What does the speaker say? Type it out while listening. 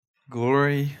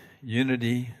glory,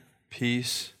 unity,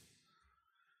 peace.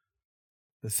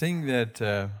 The thing that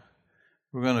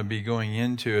we're going to be going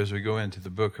into as we go into the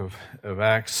book of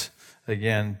Acts,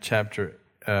 again, chapter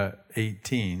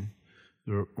 18,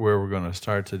 where we're going to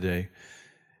start today.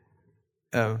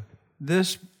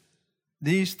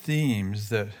 These themes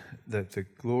that the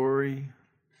glory,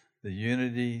 the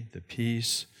unity, the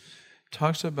peace,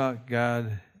 talks about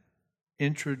God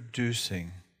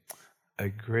introducing a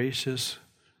gracious,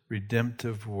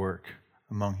 redemptive work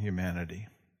among humanity.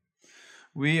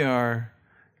 We are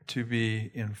to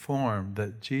be informed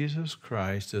that Jesus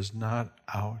Christ is not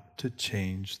out to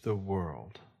change the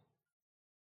world.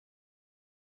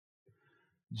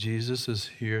 Jesus is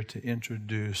here to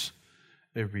introduce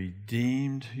a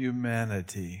redeemed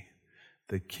humanity,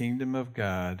 the kingdom of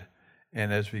God.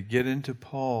 And as we get into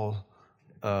Paul,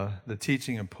 the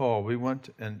teaching of Paul, we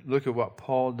want and look at what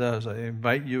Paul does. I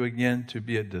invite you again to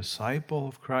be a disciple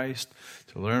of Christ,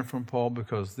 to learn from Paul,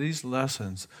 because these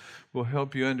lessons will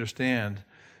help you understand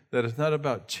that it's not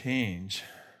about change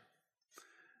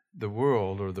the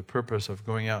world or the purpose of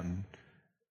going out and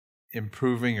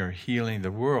improving or healing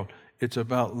the world. It's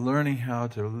about learning how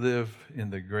to live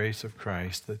in the grace of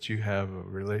Christ, that you have a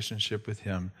relationship with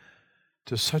Him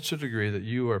to such a degree that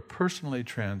you are personally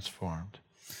transformed.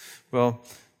 Well,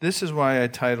 this is why I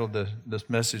titled this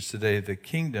message today, The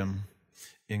Kingdom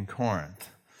in Corinth.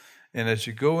 And as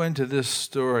you go into this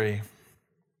story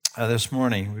this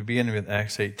morning, we begin with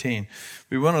Acts 18.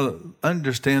 We want to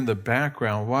understand the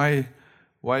background,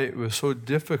 why it was so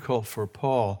difficult for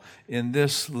Paul in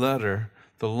this letter,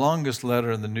 the longest letter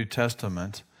in the New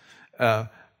Testament. And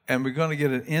we're going to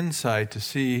get an insight to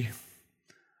see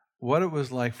what it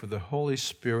was like for the Holy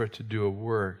Spirit to do a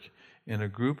work in a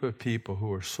group of people who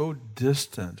were so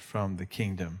distant from the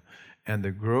kingdom, and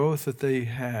the growth that they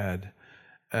had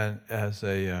as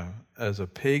a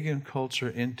pagan culture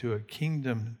into a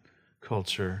kingdom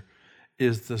culture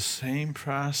is the same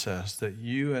process that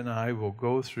you and I will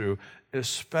go through,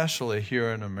 especially here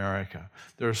in America.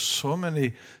 There are so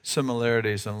many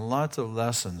similarities and lots of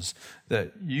lessons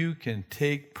that you can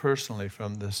take personally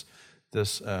from this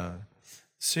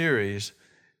series.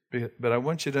 But I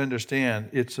want you to understand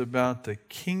it's about the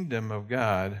kingdom of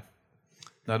God,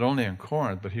 not only in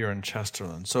Corinth, but here in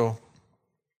Chesterland. So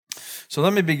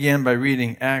let me begin by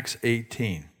reading Acts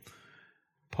 18.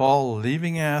 Paul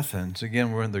leaving Athens.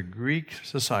 Again, we're in the Greek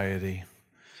society,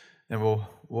 and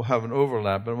we'll have an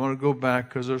overlap. But I want to go back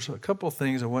because there's a couple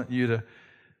things I want you to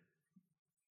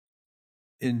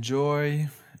enjoy,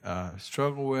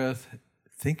 struggle with,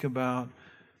 think about.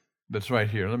 But it's right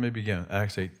here. Let me begin.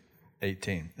 Acts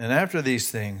 18. And after these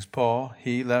things, Paul,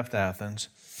 he left Athens,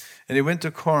 and he went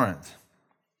to Corinth.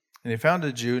 And he found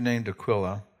a Jew named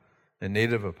Aquila, a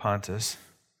native of Pontus,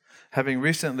 having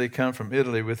recently come from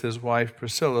Italy with his wife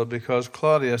Priscilla, because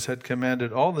Claudius had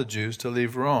commanded all the Jews to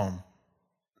leave Rome.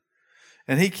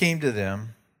 And he came to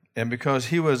them, and because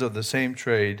he was of the same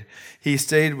trade, he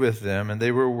stayed with them, and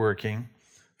they were working,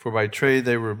 for by trade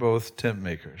they were both tent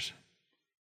makers.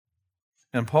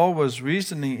 And Paul was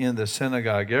reasoning in the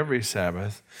synagogue every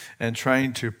Sabbath and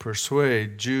trying to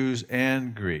persuade Jews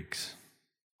and Greeks.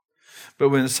 But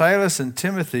when Silas and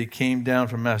Timothy came down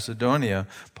from Macedonia,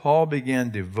 Paul began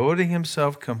devoting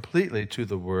himself completely to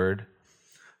the word,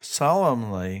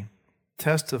 solemnly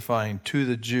testifying to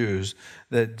the Jews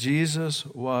that Jesus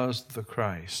was the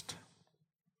Christ.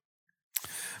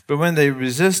 But when they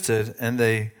resisted and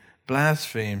they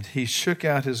blasphemed, he shook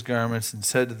out his garments and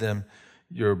said to them,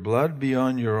 "Your blood be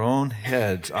on your own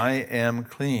heads. I am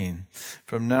clean.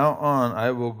 From now on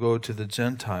I will go to the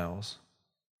Gentiles."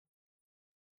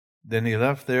 Then he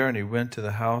left there and he went to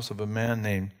the house of a man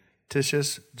named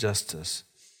Titius Justus,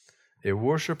 a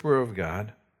worshiper of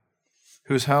God,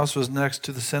 whose house was next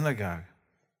to the synagogue.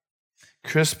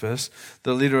 Crispus,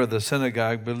 the leader of the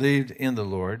synagogue, believed in the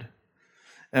Lord,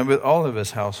 and with all of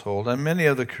his household, and many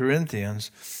of the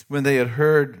Corinthians, when they had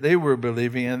heard, they were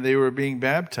believing and they were being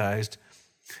baptized.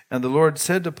 And the Lord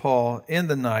said to Paul in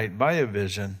the night by a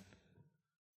vision,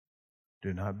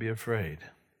 "Do not be afraid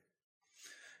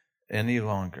any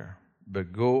longer,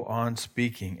 but go on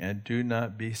speaking and do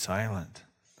not be silent,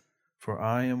 for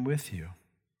I am with you,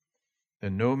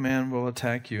 and no man will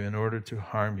attack you in order to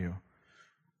harm you,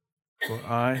 for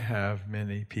I have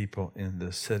many people in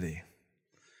this city."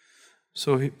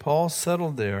 So Paul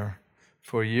settled there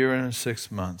for a year and 6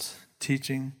 months,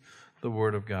 teaching the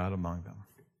word of God among them.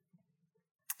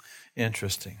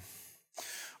 Interesting.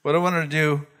 What I want to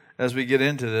do as we get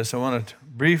into this, I want to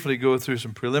briefly go through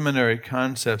some preliminary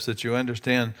concepts that you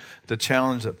understand the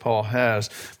challenge that Paul has.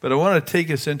 But I want to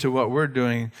take us into what we're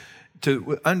doing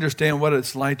to understand what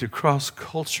it's like to cross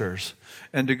cultures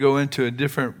and to go into a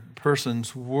different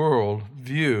person's world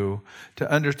view, to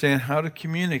understand how to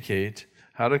communicate,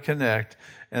 how to connect,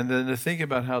 and then to think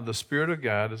about how the Spirit of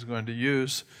God is going to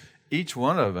use each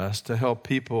one of us to help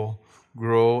people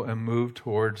grow and move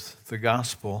towards the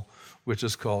gospel, which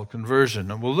is called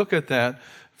conversion. And we'll look at that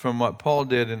from what Paul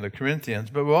did in the Corinthians,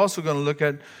 but we're also going to look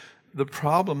at the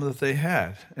problem that they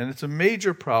had. And it's a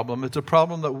major problem. It's a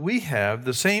problem that we have,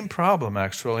 the same problem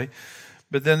actually,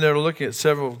 but then they're looking at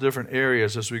several different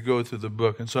areas as we go through the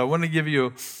book. And so I want to give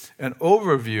you an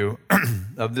overview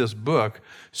of this book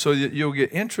so that you'll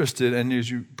get interested, and as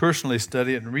you personally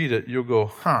study it and read it, you'll go,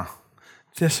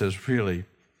 this is really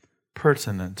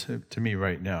pertinent to me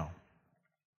right now.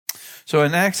 So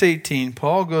in Acts 18,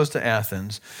 Paul goes to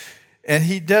Athens, and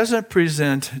he doesn't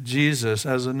present Jesus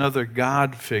as another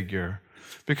God figure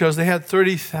because they had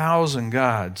 30,000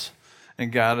 gods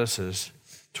and goddesses,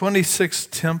 26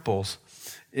 temples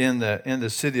in the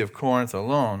city of Corinth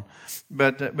alone.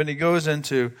 But when he goes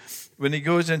into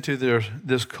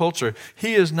this culture,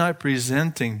 he is not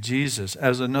presenting Jesus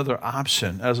as another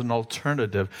option, as an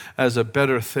alternative, as a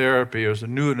better therapy, or as a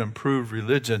new and improved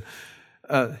religion.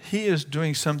 He is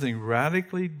doing something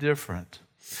radically different.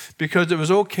 Because it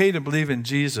was okay to believe in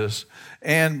Jesus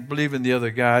and believe in the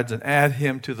other gods and add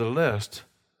him to the list.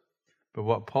 But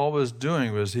what Paul was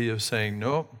doing was he was saying,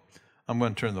 nope, I'm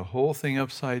going to turn the whole thing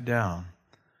upside down.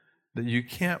 That you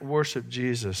can't worship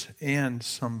Jesus and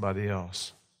somebody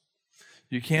else.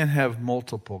 You can't have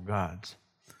multiple gods.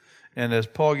 And as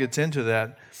Paul gets into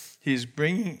that, he's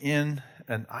bringing in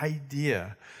an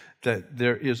idea that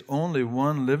there is only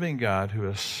one living God who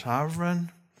is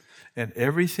sovereign, and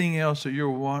everything else that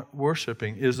you're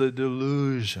worshiping is a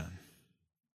delusion.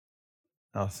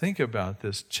 Now think about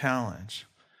this challenge.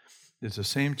 It's the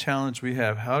same challenge we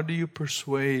have. How do you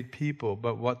persuade people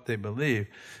about what they believe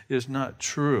is not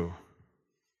true?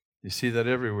 You see that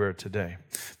everywhere today.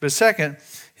 But second,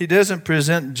 he doesn't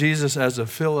present Jesus as a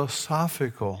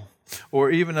philosophical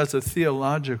or even as a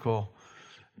theological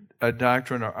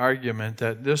doctrine or argument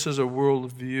that this is a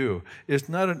worldview. It's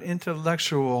not an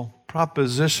intellectual,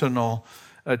 propositional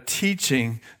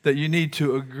teaching that you need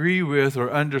to agree with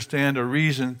or understand or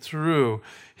reason through.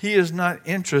 He is not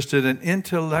interested in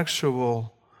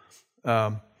intellectual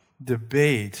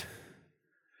debate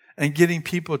and getting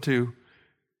people to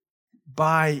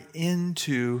buy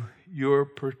into your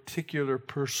particular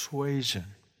persuasion.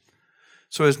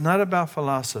 So it's not about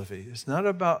philosophy. It's not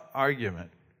about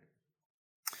argument.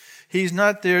 He's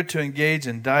not there to engage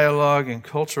in dialogue and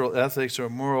cultural ethics or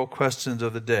moral questions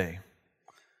of the day.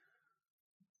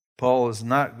 Paul is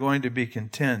not going to be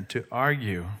content to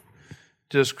argue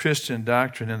just Christian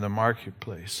doctrine in the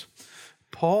marketplace.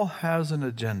 Paul has an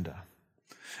agenda.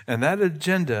 And that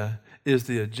agenda is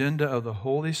the agenda of the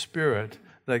Holy Spirit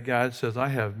that God says, I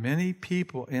have many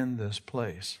people in this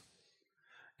place.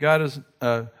 God is,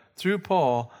 through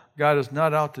Paul, God is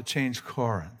not out to change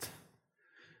Corinth.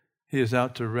 He is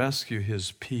out to rescue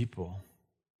his people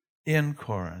in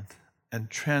Corinth and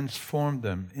transform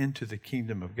them into the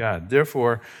kingdom of God.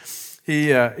 Therefore,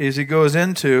 he as he goes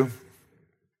into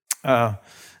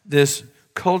this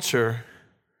culture,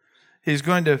 he's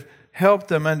going to help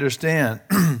them understand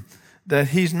that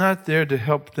he's not there to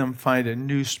help them find a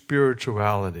new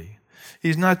spirituality.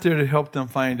 He's not there to help them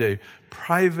find a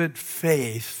private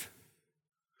faith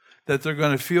that they're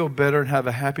going to feel better and have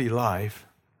a happy life.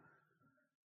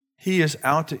 He is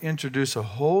out to introduce a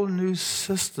whole new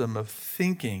system of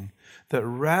thinking that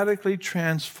radically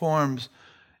transforms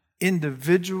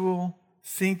individual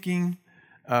thinking,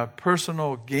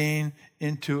 personal gain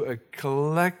into a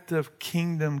collective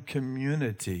kingdom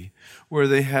community where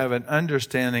they have an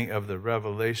understanding of the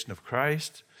revelation of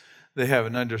Christ. They have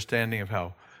an understanding of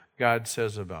how God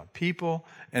says about people,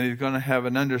 and he's going to have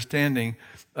an understanding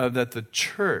of that the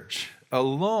church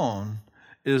alone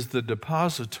is the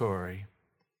depository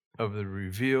of the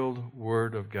revealed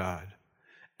Word of God.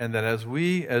 And that as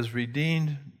we, as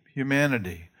redeemed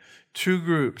humanity, two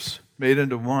groups made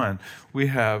into one, we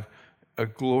have a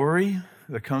glory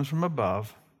that comes from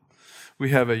above. We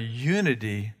have a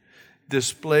unity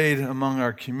displayed among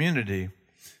our community,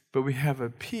 but we have a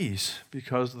peace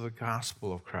because of the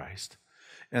gospel of Christ.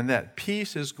 And that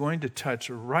peace is going to touch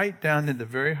right down in the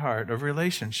very heart of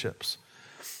relationships.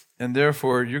 And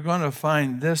therefore, you're going to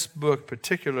find this book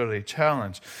particularly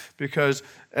challenged because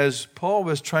as Paul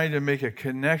was trying to make a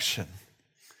connection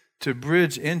to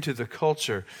bridge into the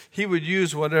culture, he would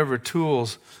use whatever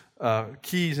tools,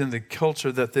 keys in the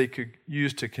culture that they could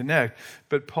use to connect.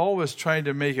 But Paul was trying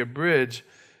to make a bridge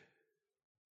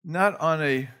not on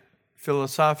a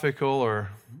philosophical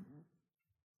or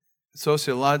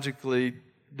sociologically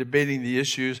debating the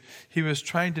issues. He was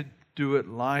trying to do it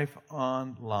life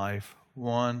on life,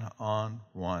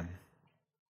 one-on-one.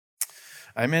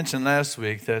 I mentioned last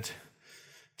week that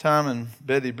Tom and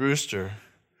Betty Brewster,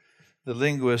 the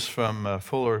linguist from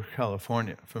Fuller,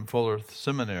 California, from Fuller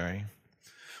Seminary,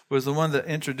 was the one that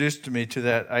introduced me to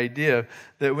that idea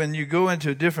that when you go into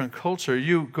a different culture,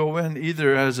 you go in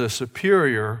either as a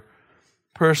superior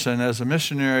person, as a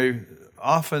missionary.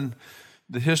 Often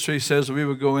the history says we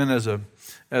would go in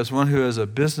as one who is a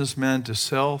businessman to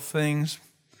sell things,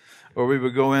 or we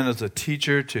would go in as a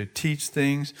teacher to teach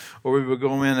things, or we would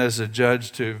go in as a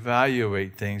judge to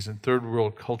evaluate things in third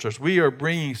world cultures. We are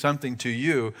bringing something to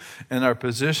you, and our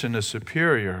position is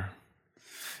superior.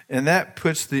 And that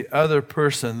puts the other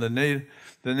person, the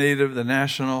native, the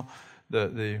national,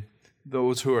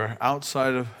 those who are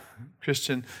outside of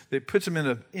Christian, it puts them in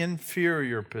an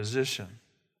inferior position.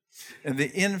 And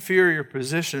the inferior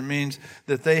position means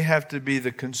that they have to be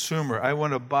the consumer. I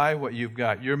want to buy what you've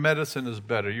got. Your medicine is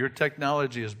better. Your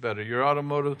technology is better. Your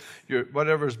automotive, your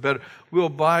whatever is better. We'll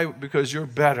buy because you're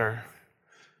better.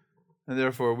 And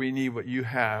therefore, we need what you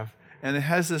have. And it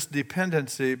has this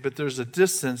dependency, but there's a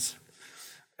distance.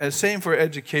 And same for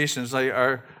education. It's like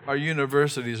our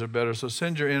universities are better, so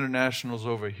send your internationals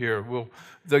over here.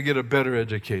 They'll get a better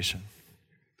education,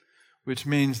 which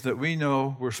means that we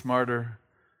know we're smarter,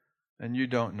 and you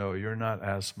don't know. You're not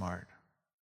as smart.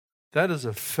 That is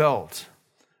a felt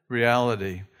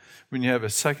reality when you have a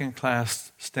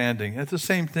second-class standing. It's the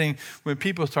same thing when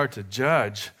people start to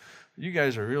judge. You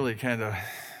guys are really kind of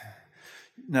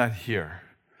not here.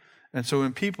 And so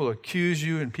when people accuse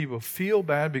you and people feel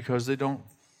bad because they don't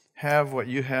have what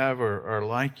you have or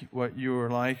like what you are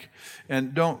like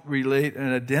and don't relate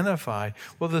and identify.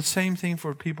 Well, the same thing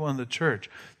for people in the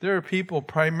church. There are people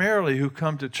primarily who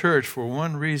come to church for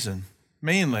one reason,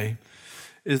 mainly,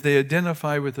 is they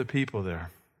identify with the people there.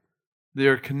 They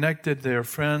are connected, they are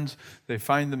friends, they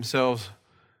find themselves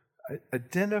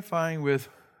identifying with,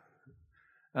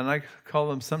 and I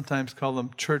sometimes call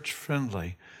them church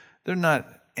friendly. They're not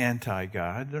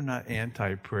anti-God, they're not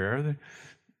anti-prayer,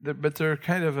 but they're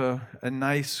kind of a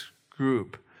nice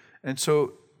group. And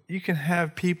so you can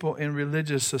have people in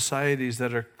religious societies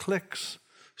that are cliques,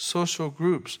 social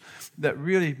groups, that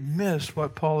really miss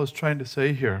what Paul is trying to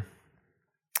say here.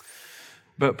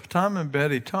 But Tom and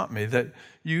Betty taught me that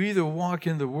you either walk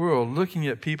in the world looking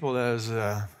at people as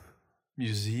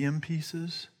museum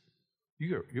pieces.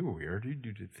 You're weird. You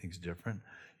do things different.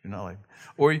 You're not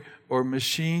like, or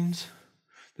machines,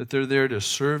 that they're there to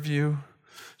serve you.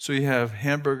 So you have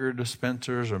hamburger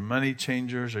dispensers or money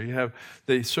changers, or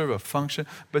they serve a function.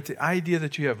 But the idea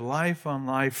that you have life on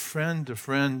life, friend to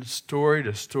friend, story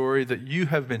to story, that you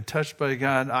have been touched by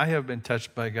God, I have been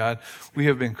touched by God, we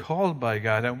have been called by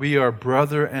God, and we are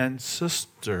brother and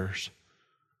sisters.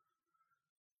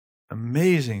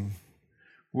 Amazing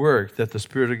work that the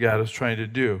Spirit of God is trying to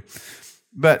do.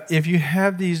 But if you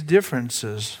have these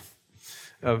differences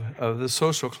of the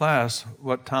social class,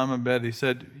 what Tom and Betty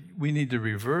said, we need to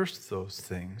reverse those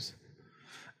things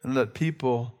and let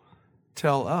people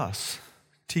tell us,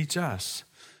 teach us,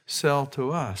 sell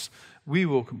to us. We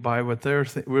will buy what they're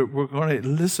we're going to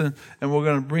listen, and we're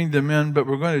going to bring them in, but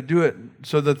we're going to do it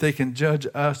so that they can judge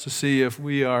us to see if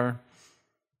we are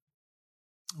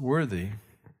worthy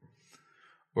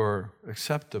or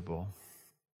acceptable.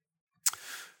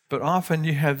 But often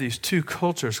you have these two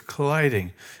cultures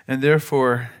colliding, and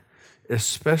therefore,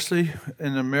 especially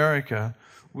in America,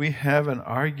 we have an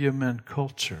argument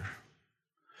culture.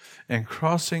 And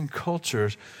crossing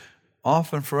cultures,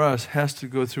 often for us, has to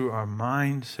go through our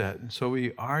mindset, and so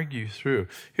we argue through.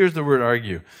 Here's the word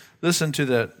argue. Listen to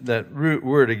that root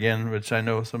word again, which I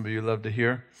know some of you love to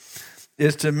hear.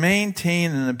 It's to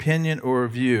maintain an opinion or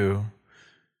view,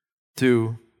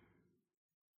 to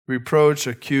reproach,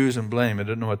 accuse, and blame. I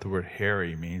don't know what the word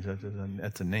Harry means.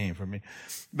 That's a name for me.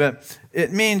 But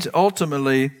it means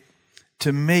ultimately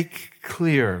to make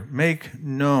clear, make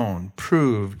known,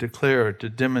 prove, declare, to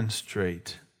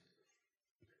demonstrate,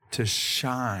 to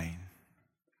shine.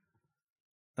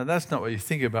 Now, that's not what you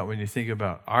think about when you think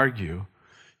about argue.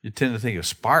 You tend to think of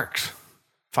sparks,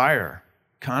 fire,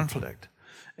 conflict.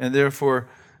 And therefore,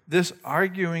 this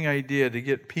arguing idea to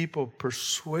get people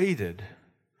persuaded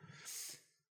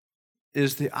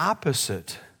is the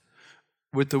opposite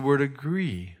with the word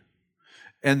agree.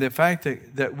 And the fact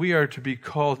that we are to be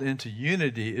called into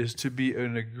unity is to be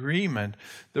in agreement.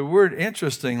 The word,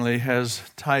 interestingly, has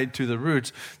tied to the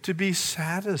roots, to be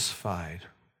satisfied.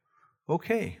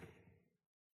 Okay,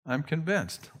 I'm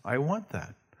convinced. I want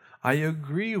that. I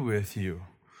agree with you.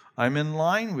 I'm in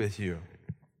line with you.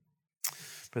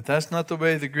 But that's not the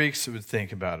way the Greeks would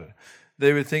think about it.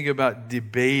 They would think about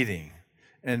debating.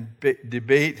 And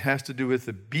debate has to do with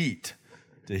the beat,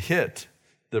 the hit,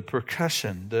 the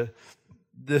percussion, the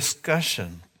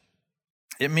discussion.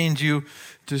 It means you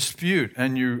dispute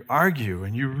and you argue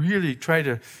and you really try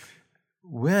to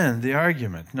win the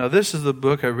argument. Now, this is the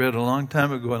book I read a long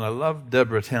time ago, and I love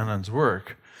Deborah Tannen's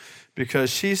work because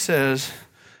she says,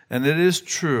 and it is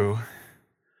true,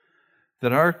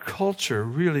 that our culture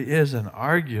really is an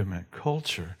argument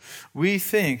culture. We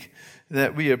think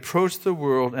that we approach the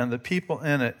world and the people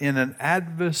in it in an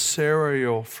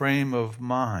adversarial frame of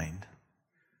mind.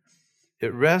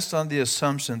 It rests on the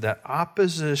assumption that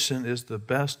opposition is the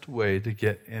best way to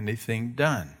get anything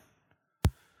done.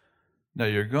 Now,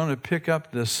 you're going to pick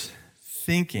up this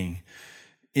thinking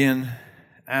in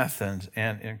Athens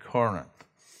and in Corinth.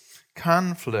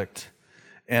 Conflict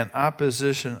and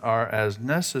opposition are as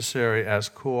necessary as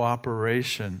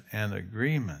cooperation and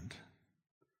agreement.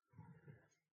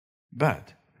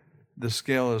 But the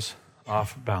scale is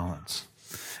off balance.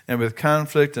 And with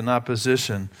conflict and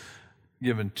opposition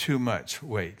given too much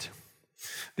weight.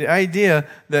 The idea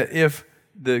that if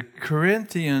the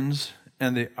Corinthians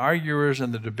and the arguers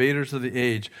and the debaters of the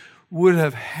age would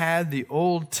have had the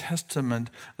Old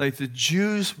Testament like the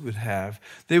Jews would have,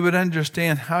 they would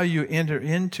understand how you enter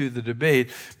into the debate,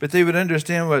 but they would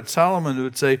understand what Solomon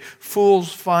would say,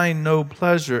 fools find no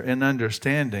pleasure in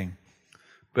understanding,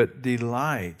 but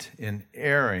delight in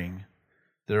airing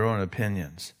their own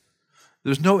opinions.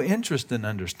 There's no interest in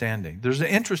understanding. There's an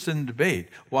interest in debate.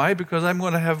 Why? Because I'm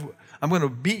going to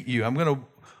beat you. I'm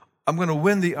going to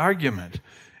win the argument.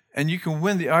 And you can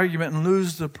win the argument and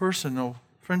lose the personal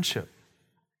friendship.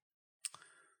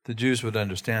 The Jews would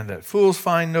understand that. Fools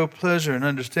find no pleasure in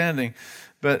understanding,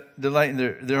 but delight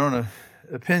in their own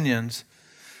opinions.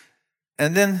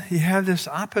 And then you have this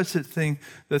opposite thing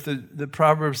that the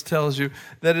Proverbs tells you,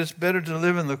 that it's better to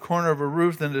live in the corner of a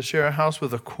roof than to share a house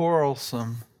with a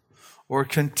quarrelsome or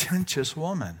contentious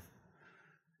woman.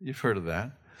 You've heard of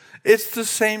that. It's the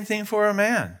same thing for a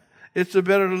man. It's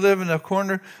better to live in a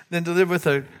corner than to live with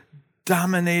a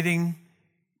dominating,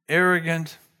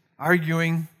 arrogant,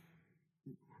 arguing,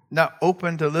 not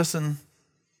open to listen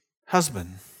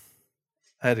husband.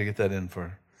 I had to get that in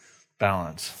for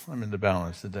balance. I'm into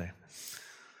balance today.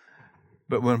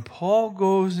 But when Paul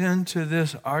goes into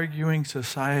this arguing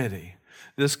society,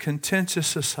 this contentious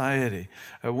society,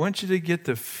 I want you to get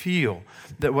the feel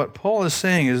that what Paul is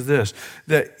saying is this,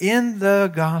 that in the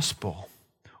gospel,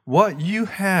 what you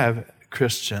have,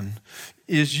 Christian,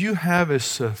 is you have a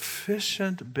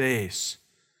sufficient base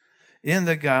in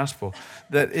the gospel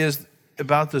that is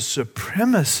about the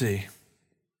supremacy.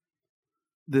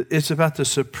 It's about the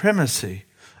supremacy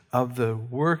of the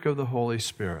work of the Holy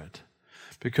Spirit.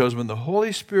 Because when the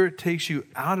Holy Spirit takes you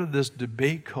out of this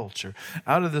debate culture,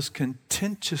 out of this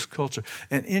contentious culture,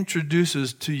 and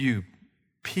introduces to you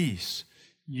peace,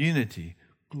 unity,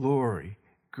 glory,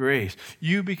 grace,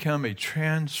 you become a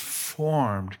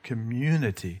transformed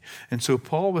community. And so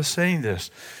Paul was saying this,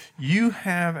 you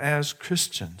have as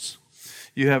Christians,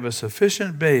 you have a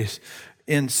sufficient base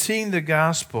in seeing the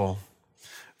gospel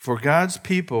for God's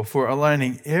people, for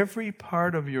aligning every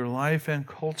part of your life and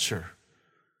culture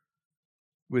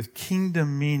with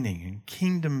kingdom meaning and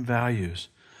kingdom values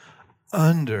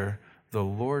under the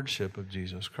lordship of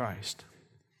Jesus Christ.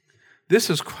 This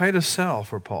is quite a sell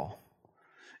for Paul.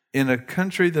 In a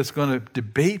country that's going to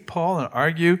debate Paul and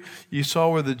argue, you saw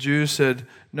where the Jews said,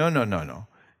 no.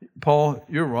 Paul,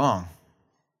 you're wrong.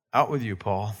 Out with you,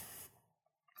 Paul.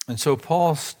 And so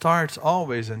Paul starts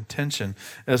always in tension,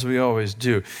 as we always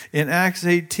do. In Acts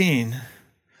 18,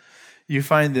 you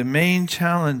find the main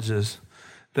challenges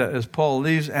that as Paul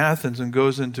leaves Athens and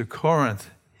goes into Corinth,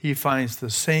 he finds the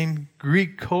same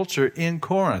Greek culture in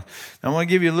Corinth. Now, I want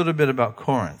to give you a little bit about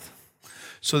Corinth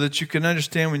so that you can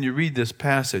understand when you read this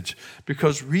passage,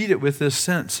 because read it with this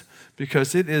sense,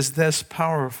 because it is this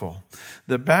powerful.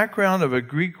 The background of a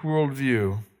Greek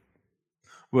worldview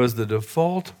was the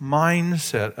default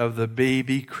mindset of the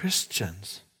baby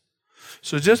Christians.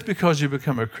 So just because you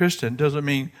become a Christian doesn't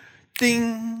mean,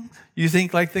 ding, you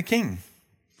think like the king.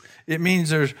 It means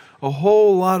there's a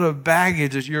whole lot of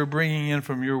baggage that you're bringing in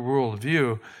from your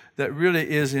worldview that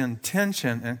really is in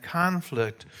tension and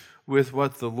conflict with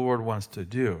what the Lord wants to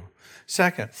do.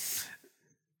 Second,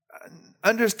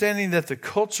 understanding that the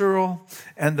cultural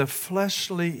and the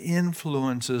fleshly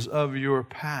influences of your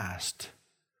past,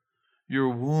 your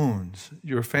wounds,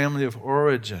 your family of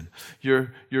origin,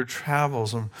 your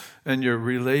travels and your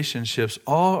relationships,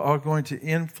 all are going to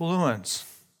influence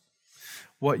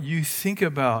what you think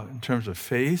about in terms of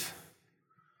faith,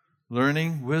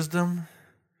 learning, wisdom,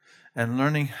 and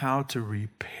learning how to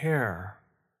repair,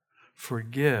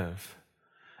 forgive,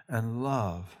 and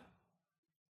love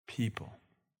people.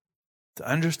 To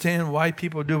understand why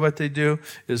people do what they do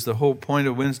is the whole point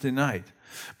of Wednesday night.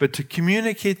 But to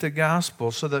communicate the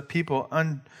gospel so that people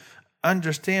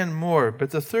understand more.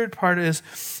 But the third part is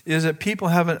that people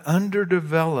have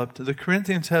the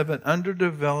Corinthians have an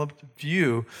underdeveloped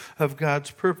view of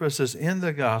God's purposes in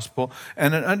the gospel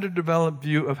and an underdeveloped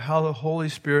view of how the Holy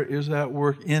Spirit is at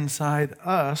work inside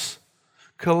us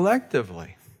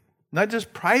collectively. Not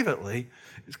just privately,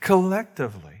 it's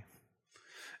collectively.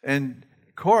 And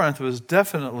Corinth was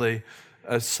definitely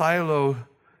a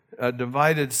a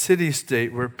divided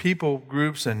city-state where people,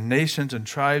 groups, and nations and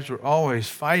tribes were always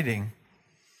fighting.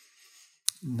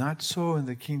 Not so in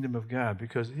the kingdom of God,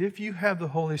 because if you have the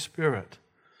Holy Spirit,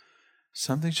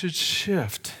 something should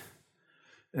shift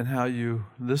in how you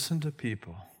listen to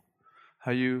people,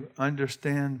 how you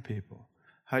understand people,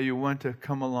 how you want to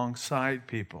come alongside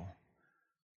people.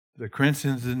 The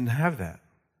Corinthians didn't have that.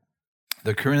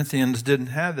 The Corinthians didn't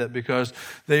have that because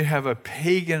they have a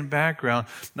pagan background,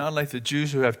 not like the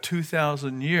Jews who have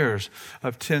 2,000 years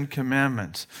of 10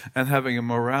 commandments and having a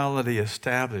morality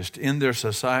established in their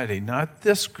society, not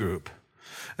this group.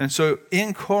 And so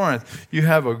in Corinth, you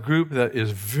have a group that is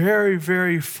very,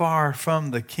 very far from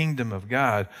the kingdom of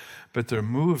God, but they're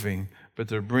moving, but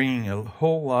they're bringing a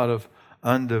whole lot of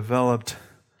undeveloped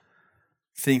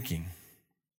thinking.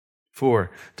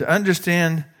 4, to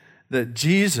understand that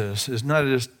Jesus is not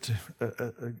just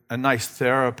a nice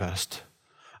therapist,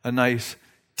 a nice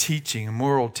teaching,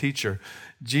 moral teacher.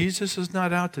 Jesus is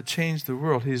not out to change the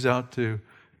world. He's out to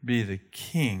be the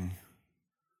king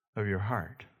of your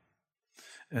heart.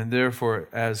 And therefore,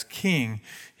 as king,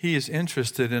 he is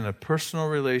interested in a personal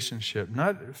relationship,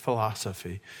 not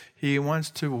philosophy. He wants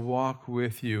to walk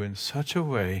with you in such a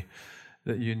way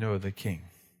that you know the king.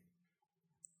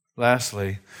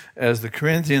 Lastly, as the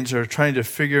Corinthians are trying to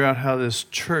figure out how this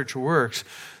church works,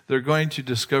 they're going to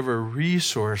discover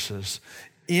resources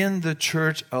in the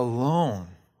church alone.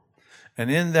 And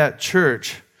in that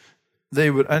church, they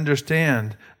would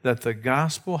understand that the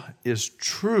gospel is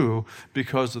true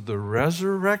because of the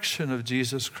resurrection of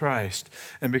Jesus Christ.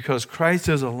 And because Christ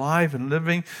is alive and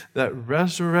living, that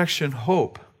resurrection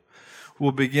hope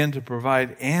will begin to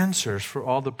provide answers for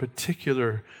all the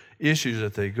particular issues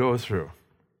that they go through.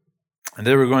 And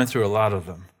they were going through a lot of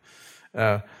them.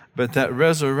 But that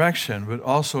resurrection would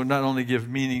also not only give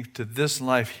meaning to this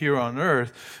life here on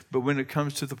earth, but when it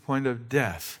comes to the point of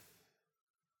death,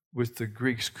 which the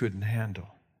Greeks couldn't handle.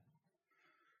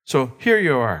 So here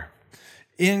you are,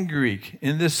 in Greek,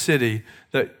 in this city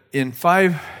that in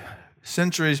 5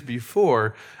 centuries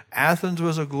before, Athens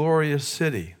was a glorious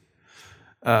city.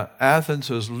 Athens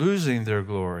was losing their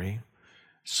glory.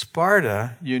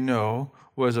 Sparta,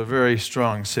 was a very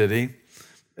strong city.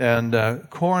 And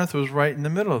Corinth was right in the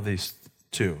middle of these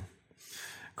two.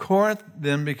 Corinth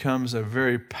then becomes a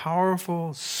very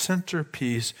powerful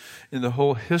centerpiece in the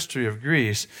whole history of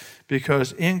Greece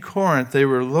because in Corinth they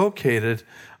were located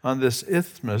on this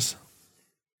isthmus.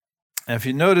 And if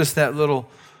you notice that little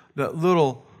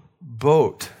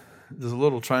boat, there's a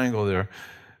little triangle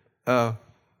there.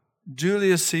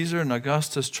 Julius Caesar and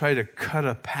Augustus tried to cut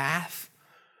a path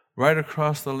right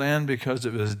across the land because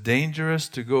it was dangerous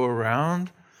to go around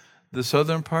the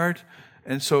southern part.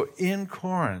 And so in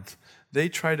Corinth, they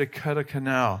tried to cut a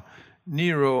canal.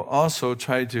 Nero also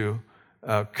tried to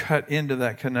cut into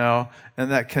that canal, and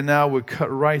that canal would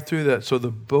cut right through that so the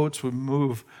boats would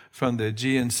move from the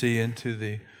Aegean Sea into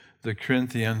the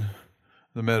Corinthian,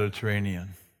 the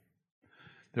Mediterranean.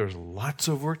 There's lots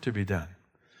of work to be done.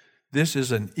 This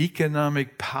is an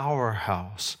economic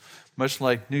powerhouse, much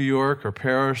like New York or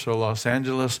Paris or Los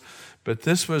Angeles, but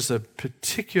this was a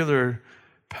particular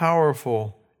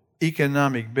powerful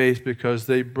economic base because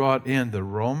they brought in the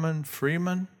Roman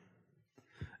freemen,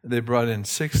 they brought in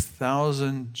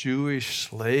 6,000 Jewish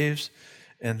slaves,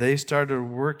 and they started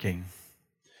working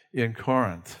in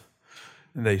Corinth.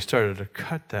 And they started to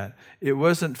cut that. It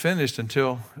wasn't finished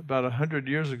until about 100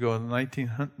 years ago in the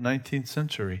 19th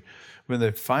century, when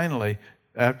they finally,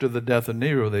 after the death of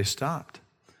Nero, they stopped.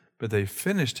 But they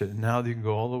finished it, and now they can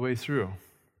go all the way through.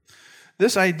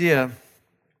 This idea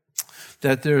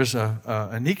that there's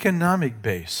an economic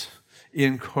base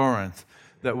in Corinth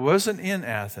that wasn't in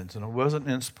Athens and it wasn't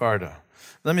in Sparta.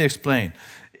 Let me explain.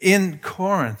 In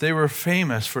Corinth, they were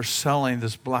famous for selling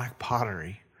this black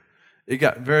pottery. It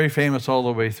got very famous all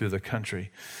the way through the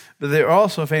country. But they were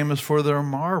also famous for their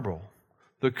marble.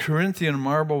 The Corinthian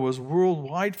marble was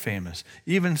worldwide famous.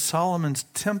 Even Solomon's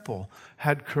temple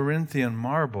had Corinthian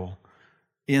marble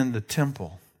in the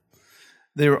temple.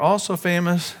 They were also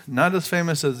famous, not as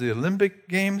famous as the Olympic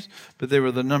Games, but they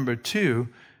were the number 2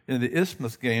 in the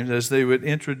Isthmus Games as they would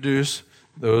introduce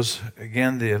those,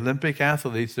 again, the Olympic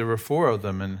athletes. There were 4 of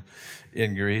them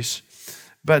in Greece.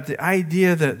 But the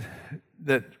idea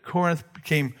that Corinth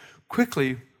became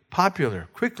quickly popular,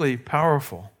 quickly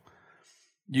powerful,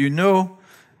 you know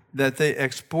that they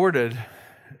exported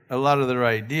a lot of their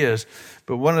ideas,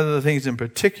 but one of the things in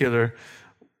particular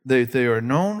they are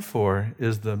known for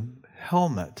is the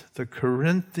helmet, the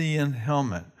Corinthian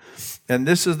helmet. And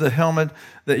this is the helmet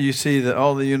that you see that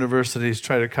all the universities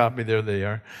try to copy. There they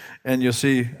are. And you'll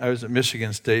see, I was at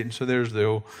Michigan State, and so there's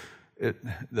the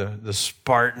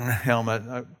Spartan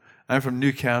helmet. I'm from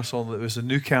Newcastle. It was the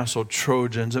Newcastle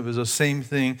Trojans. It was the same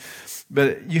thing.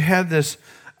 But you had this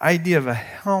idea of a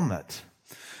helmet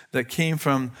that came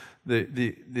from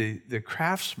the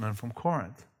craftsmen from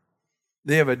Corinth.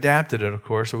 They have adapted it, of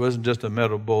course. It wasn't just a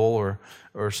metal bowl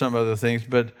or some other things.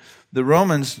 But the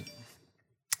Romans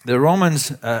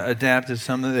adapted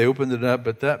something. They opened it up.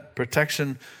 But that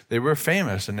protection, they were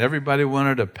famous. And everybody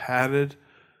wanted a padded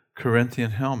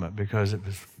Corinthian helmet because it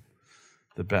was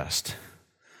the best.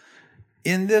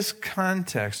 In this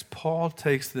context, Paul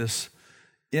takes this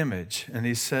image and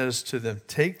he says to them,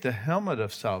 take the helmet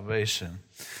of salvation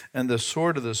and the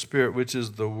sword of the Spirit, which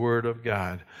is the Word of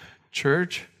God.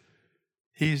 Church,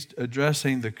 he's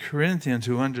addressing the Corinthians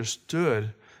who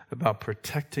understood about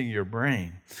protecting your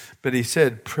brain. But he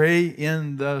said, pray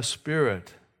in the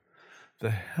Spirit.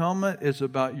 The helmet is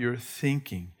about your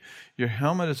thinking. Your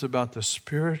helmet is about the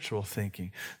spiritual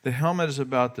thinking. The helmet is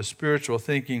about the spiritual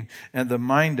thinking and the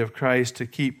mind of Christ to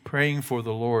keep praying for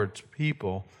the Lord's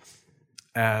people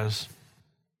as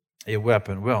a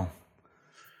weapon. Well,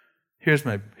 here's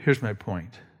my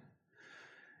point.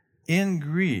 In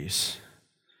Greece,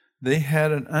 they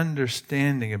had an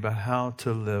understanding about how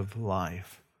to live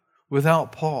life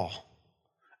without Paul,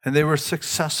 and they were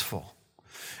successful.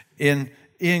 In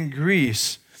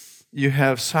Greece, you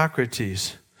have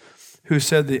Socrates, who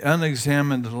said the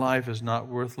unexamined life is not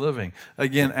worth living.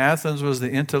 Again, Athens was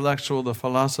the intellectual, the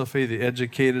philosophy, the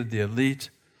educated, the elite.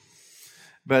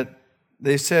 But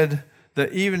they said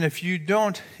that even if you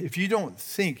don't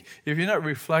think, if you're not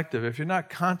reflective, if you're not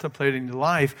contemplating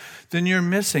life, then you're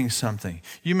missing something.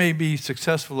 You may be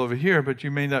successful over here, but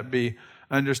you may not be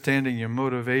understanding your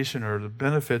motivation or the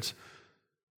benefits.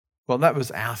 Well, that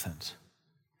was Athens.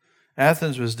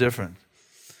 Athens was different.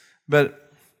 But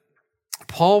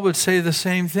Paul would say the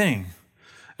same thing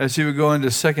as he would go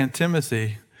into 2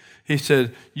 Timothy. He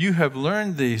said, you have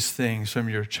learned these things from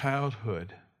your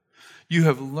childhood. You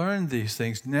have learned these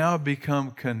things, now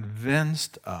become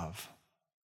convinced of.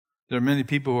 There are many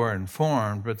people who are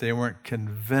informed, but they weren't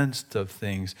convinced of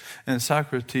things. And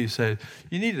Socrates said,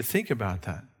 you need to think about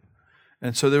that.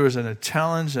 And so there was a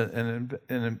challenge and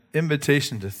an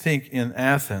invitation to think in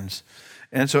Athens.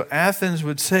 And so Athens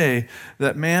would say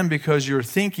that, man, because you're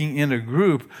thinking in a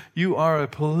group, you are a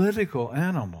political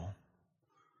animal.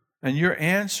 And your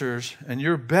answers and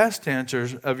your best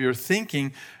answers of your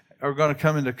thinking are going to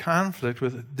come into conflict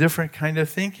with a different kind of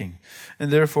thinking.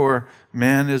 And therefore,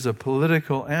 man is a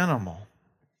political animal.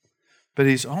 But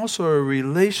he's also a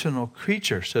relational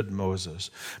creature, said Moses.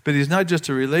 But he's not just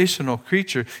a relational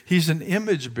creature. He's an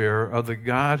image bearer of the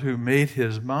God who made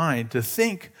his mind to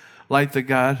think like the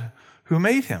God who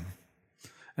made him.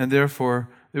 And therefore,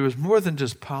 there was more than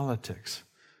just politics.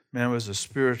 Man was a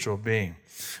spiritual being.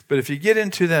 But if you get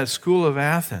into that school of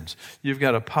Athens, you've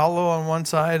got Apollo on one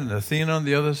side and Athena on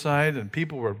the other side, and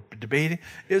people were debating.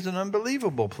 It was an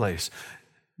unbelievable place.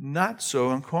 Not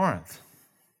so in Corinth.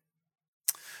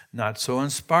 Not so in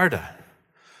Sparta.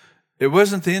 It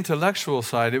wasn't the intellectual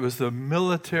side, it was the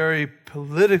military,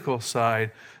 political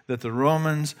side that the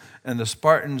Romans and the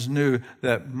Spartans knew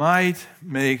that might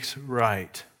makes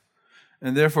right.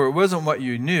 And therefore, it wasn't what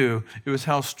you knew, it was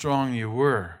how strong you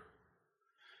were.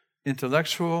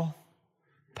 Intellectual,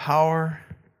 power,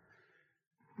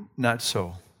 not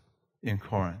so in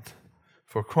Corinth.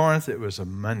 For Corinth, it was a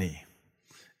money.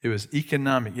 It was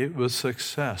economic. It was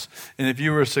success. And if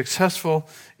you were successful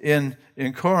in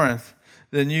Corinth,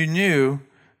 then you knew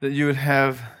that you would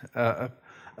have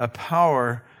a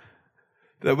power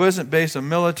that wasn't based on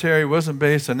military, wasn't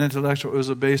based on intellectual, it was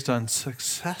based on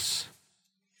success.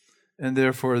 And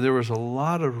therefore, there was a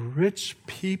lot of rich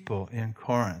people in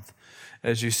Corinth.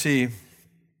 As you see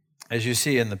in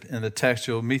the text,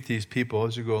 you'll meet these people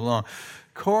as you go along.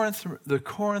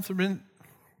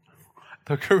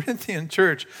 The Corinthian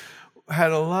church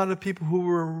had a lot of people who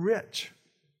were rich,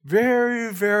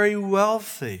 very, very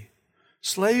wealthy,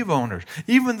 slave owners.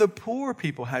 Even the poor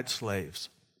people had slaves.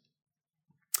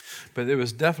 But it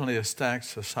was definitely a stacked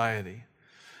society.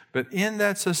 But in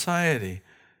that society,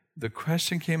 the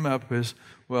question came up is,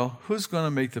 well, who's going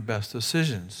to make the best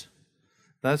decisions?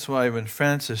 That's why when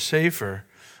Francis Schaeffer,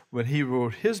 when he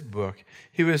wrote his book,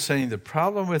 he was saying the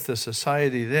problem with the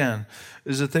society then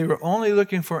is that they were only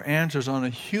looking for answers on a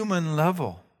human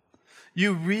level.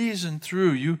 You reasoned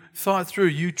through, you thought through,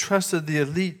 you trusted the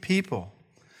elite people.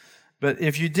 But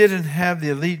if you didn't have the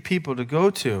elite people to go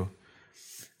to,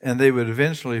 and they would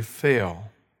eventually fail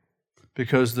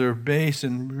because their base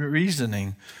in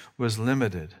reasoning was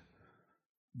limited,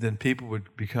 then people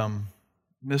would become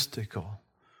mystical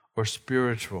or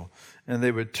spiritual, and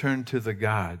they would turn to the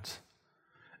gods.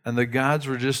 And the gods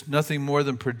were just nothing more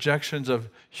than projections of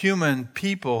human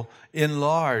people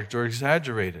enlarged or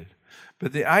exaggerated.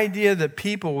 But the idea that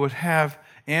people would have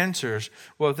answers,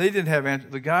 well, if they didn't have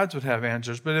answers, the gods would have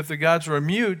answers. But if the gods were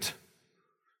mute,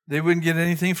 they wouldn't get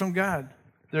anything from God.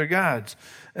 They're gods.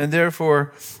 And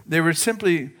therefore, they were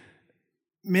simply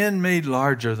men made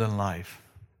larger than life.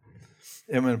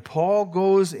 And when Paul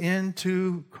goes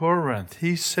into Corinth,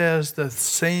 he says the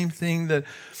same thing that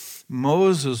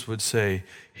Moses would say,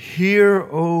 "Hear,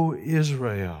 O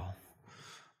Israel,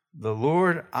 the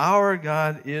Lord our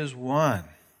God is one."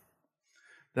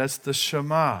 That's the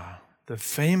Shema, the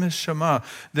famous Shema.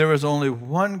 There is only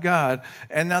one God.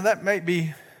 And now that might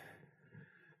be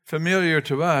familiar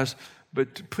to us,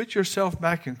 but put yourself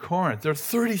back in Corinth. There are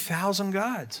 30,000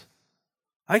 gods.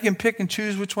 I can pick and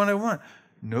choose which one I want.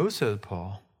 No, says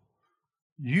Paul.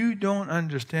 You don't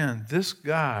understand. This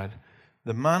God,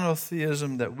 the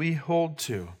monotheism that we hold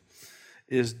to,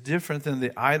 is different than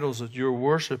the idols that you're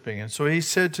worshiping. And so he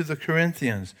said to the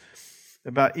Corinthians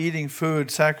about eating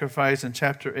food sacrificed in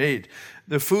chapter 8,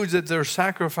 the foods that they're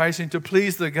sacrificing to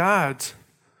please the gods.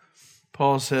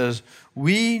 Paul says,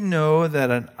 we know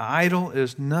that an idol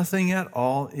is nothing at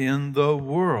all in the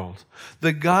world.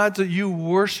 The gods that you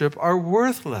worship are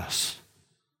worthless.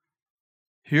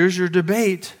 Here's your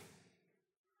debate.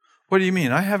 What do you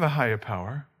mean? I have a higher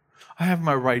power. I have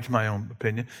my right to my own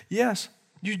opinion. Yes,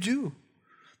 you do.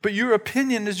 But your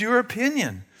opinion is your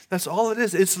opinion. That's all it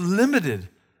is. It's limited.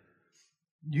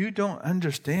 You don't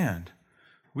understand.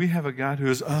 We have a God who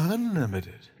is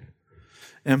unlimited.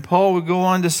 And Paul would go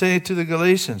on to say to the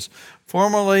Galatians,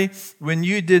 formerly, when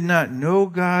you did not know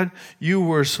God, you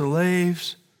were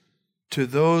slaves to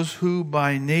those who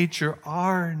by nature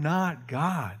are not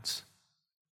gods.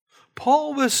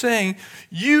 Paul was saying,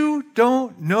 you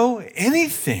don't know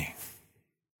anything.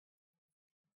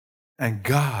 And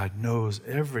God knows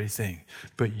everything.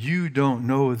 But you don't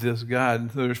know this God, and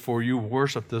therefore you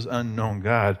worship this unknown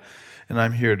God. And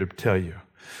I'm here to tell you.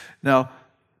 Now,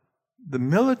 the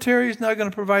military is not going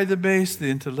to provide the base.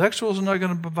 The intellectuals are not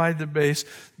going to provide the base.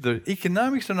 The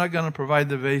economics are not going to provide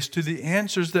the base to the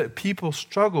answers that people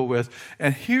struggle with.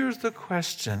 And here's the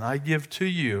question I give to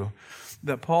you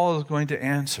that Paul is going to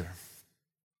answer.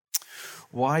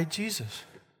 Why Jesus?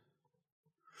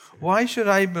 Why should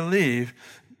I believe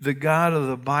the God of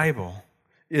the Bible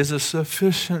is a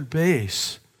sufficient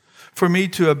base for me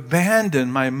to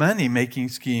abandon my money-making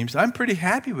schemes? I'm pretty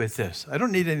happy with this. I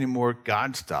don't need any more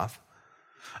God stuff.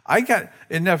 I got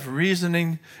enough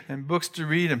reasoning and books to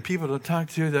read and people to talk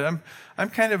to that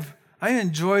I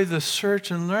enjoy the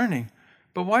search and learning.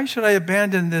 But why should I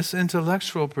abandon this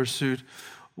intellectual pursuit?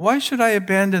 Why should I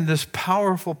abandon this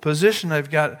powerful position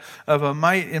I've got of a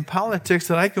might in politics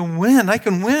that I can win? I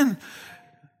can win.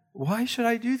 Why should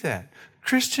I do that?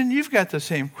 Christian, you've got the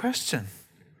same question.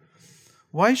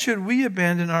 Why should we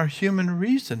abandon our human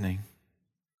reasoning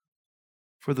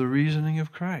for the reasoning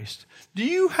of Christ? Do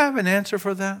you have an answer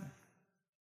for that?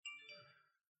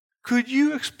 Could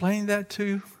you explain that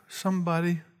to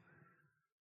somebody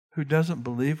who doesn't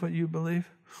believe what you believe?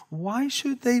 Why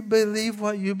should they believe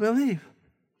what you believe?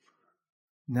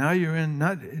 Now you're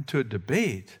not into a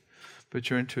debate, but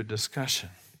you're into a discussion.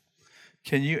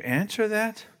 Can you answer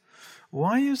that?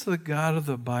 Why is the God of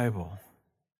the Bible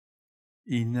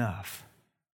enough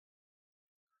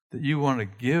that you want to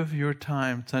give your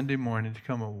time Sunday morning to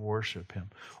come and worship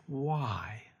Him?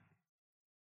 Why?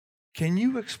 Can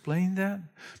you explain that?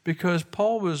 Because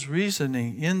Paul was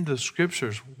reasoning in the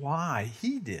Scriptures why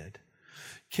he did.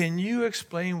 Can you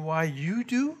explain why you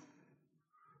do?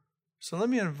 So let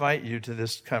me invite you to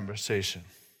this conversation.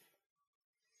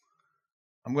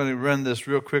 I'm going to run this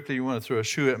real quickly. You want to throw a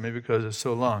shoe at me because it's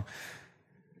so long.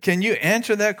 Can you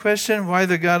answer that question, why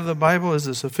the God of the Bible is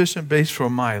a sufficient base for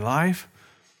my life?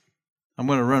 I'm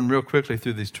going to run real quickly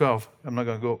through these 12. I'm not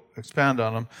going to go expound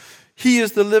on them. He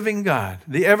is the living God,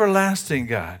 the everlasting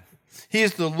God. He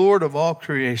is the Lord of all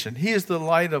creation. He is the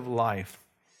light of life.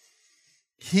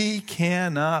 He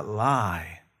cannot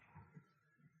lie.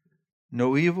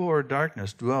 No evil or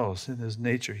darkness dwells in his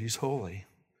nature. He's holy.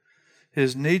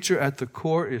 His nature at the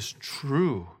core is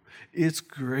true. It's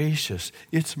gracious.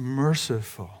 It's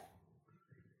merciful.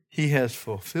 He has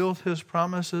fulfilled his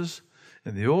promises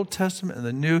in the Old Testament and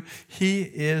the New. He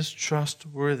is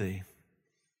trustworthy.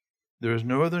 There is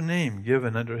no other name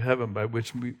given under heaven by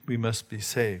which we must be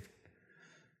saved.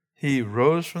 He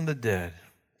rose from the dead.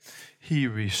 He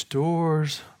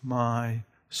restores my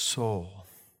soul.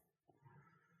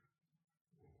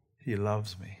 He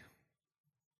loves me.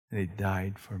 And he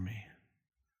died for me.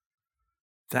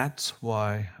 That's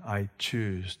why I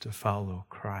choose to follow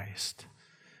Christ.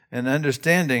 And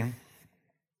understanding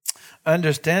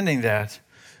that,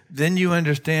 then you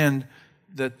understand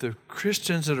that the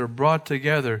Christians that are brought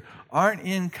together aren't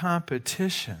in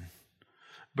competition,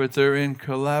 but they're in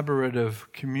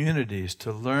collaborative communities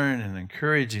to learn and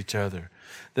encourage each other.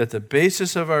 That the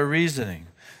basis of our reasoning,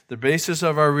 the basis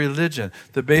of our religion,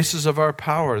 the basis of our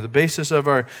power, the basis of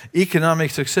our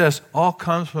economic success all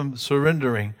comes from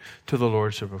surrendering to the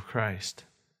Lordship of Christ.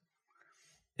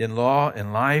 In law,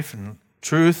 in life, in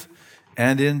truth,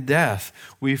 and in death,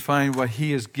 we find what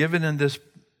he has given in this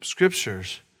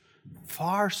scriptures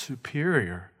far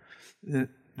superior.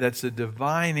 That's a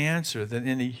divine answer than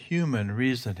any human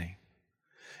reasoning.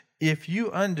 If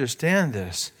you understand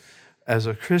this as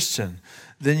a Christian,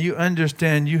 then you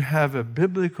understand you have a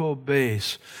biblical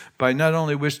base by not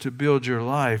only which to build your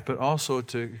life, but also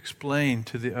to explain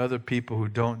to the other people who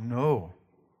don't know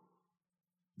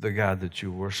the God that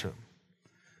you worship.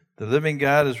 The living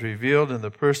God is revealed in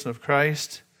the person of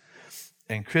Christ,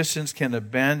 and Christians can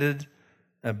abandon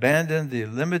the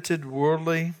limited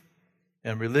worldly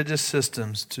and religious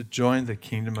systems to join the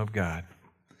kingdom of God.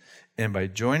 And by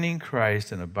joining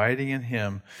Christ and abiding in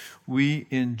him, we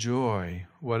enjoy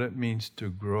what it means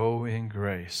to grow in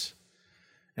grace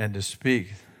and to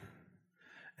speak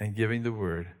and giving the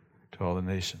word to all the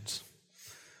nations.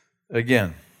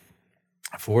 Again,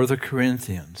 for the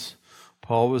Corinthians,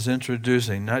 Paul was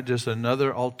introducing not just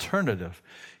another alternative,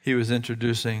 he was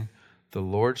introducing the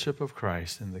lordship of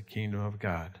Christ in the kingdom of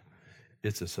God.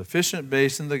 It's a sufficient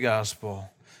base in the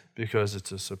gospel because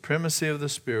it's a supremacy of the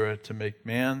Spirit to make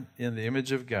man in the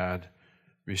image of God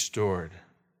restored.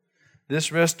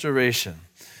 This restoration,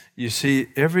 you see,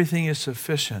 everything is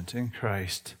sufficient in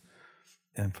Christ.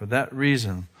 And for that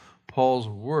reason, Paul's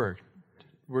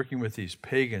working with these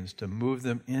pagans to move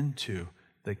them into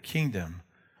the kingdom,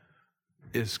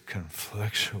 is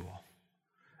conflictual.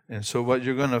 And so what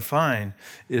you're going to find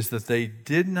is that they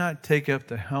did not take up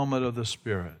the helmet of the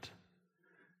Spirit,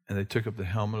 and they took up the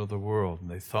helmet of the world,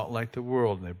 and they thought like the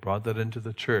world, and they brought that into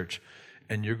the church.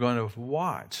 And you're going to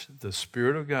watch the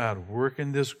Spirit of God work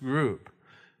in this group,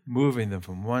 moving them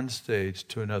from one stage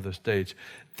to another stage.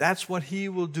 That's what he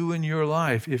will do in your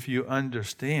life if you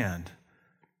understand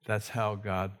that's how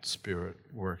God's Spirit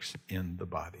works in the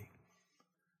body.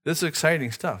 This is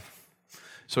exciting stuff.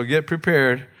 So get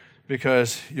prepared,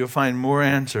 because you'll find more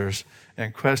answers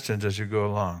and questions as you go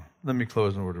along. Let me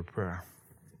close in a word of prayer.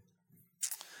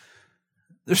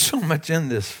 There's so much in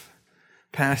this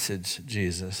passage,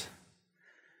 Jesus,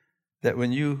 that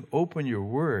when you open your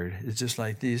word, it's just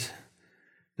like these,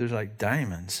 there's like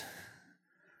diamonds.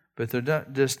 But they're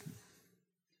not just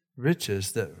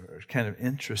riches that are kind of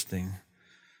interesting.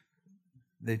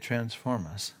 They transform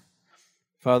us.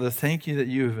 Father, thank you that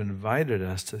you have invited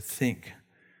us to think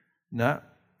not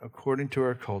according to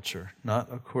our culture, not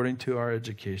according to our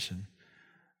education,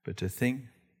 but to think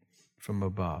from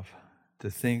above, to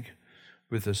think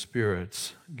with the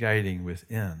Spirit's guiding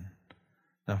within.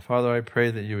 Now, Father, I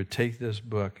pray that you would take this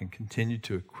book and continue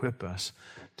to equip us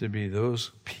to be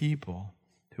those people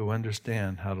who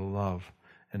understand how to love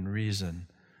and reason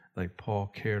like Paul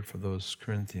cared for those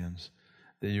Corinthians,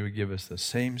 that you would give us the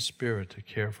same spirit to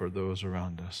care for those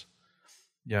around us.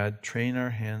 God, train our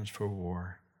hands for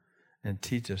war and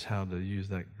teach us how to use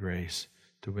that grace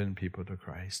to win people to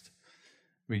Christ.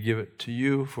 We give it to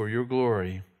you for your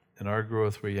glory and our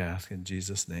growth, we ask in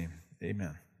Jesus' name.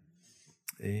 Amen.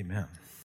 Amen.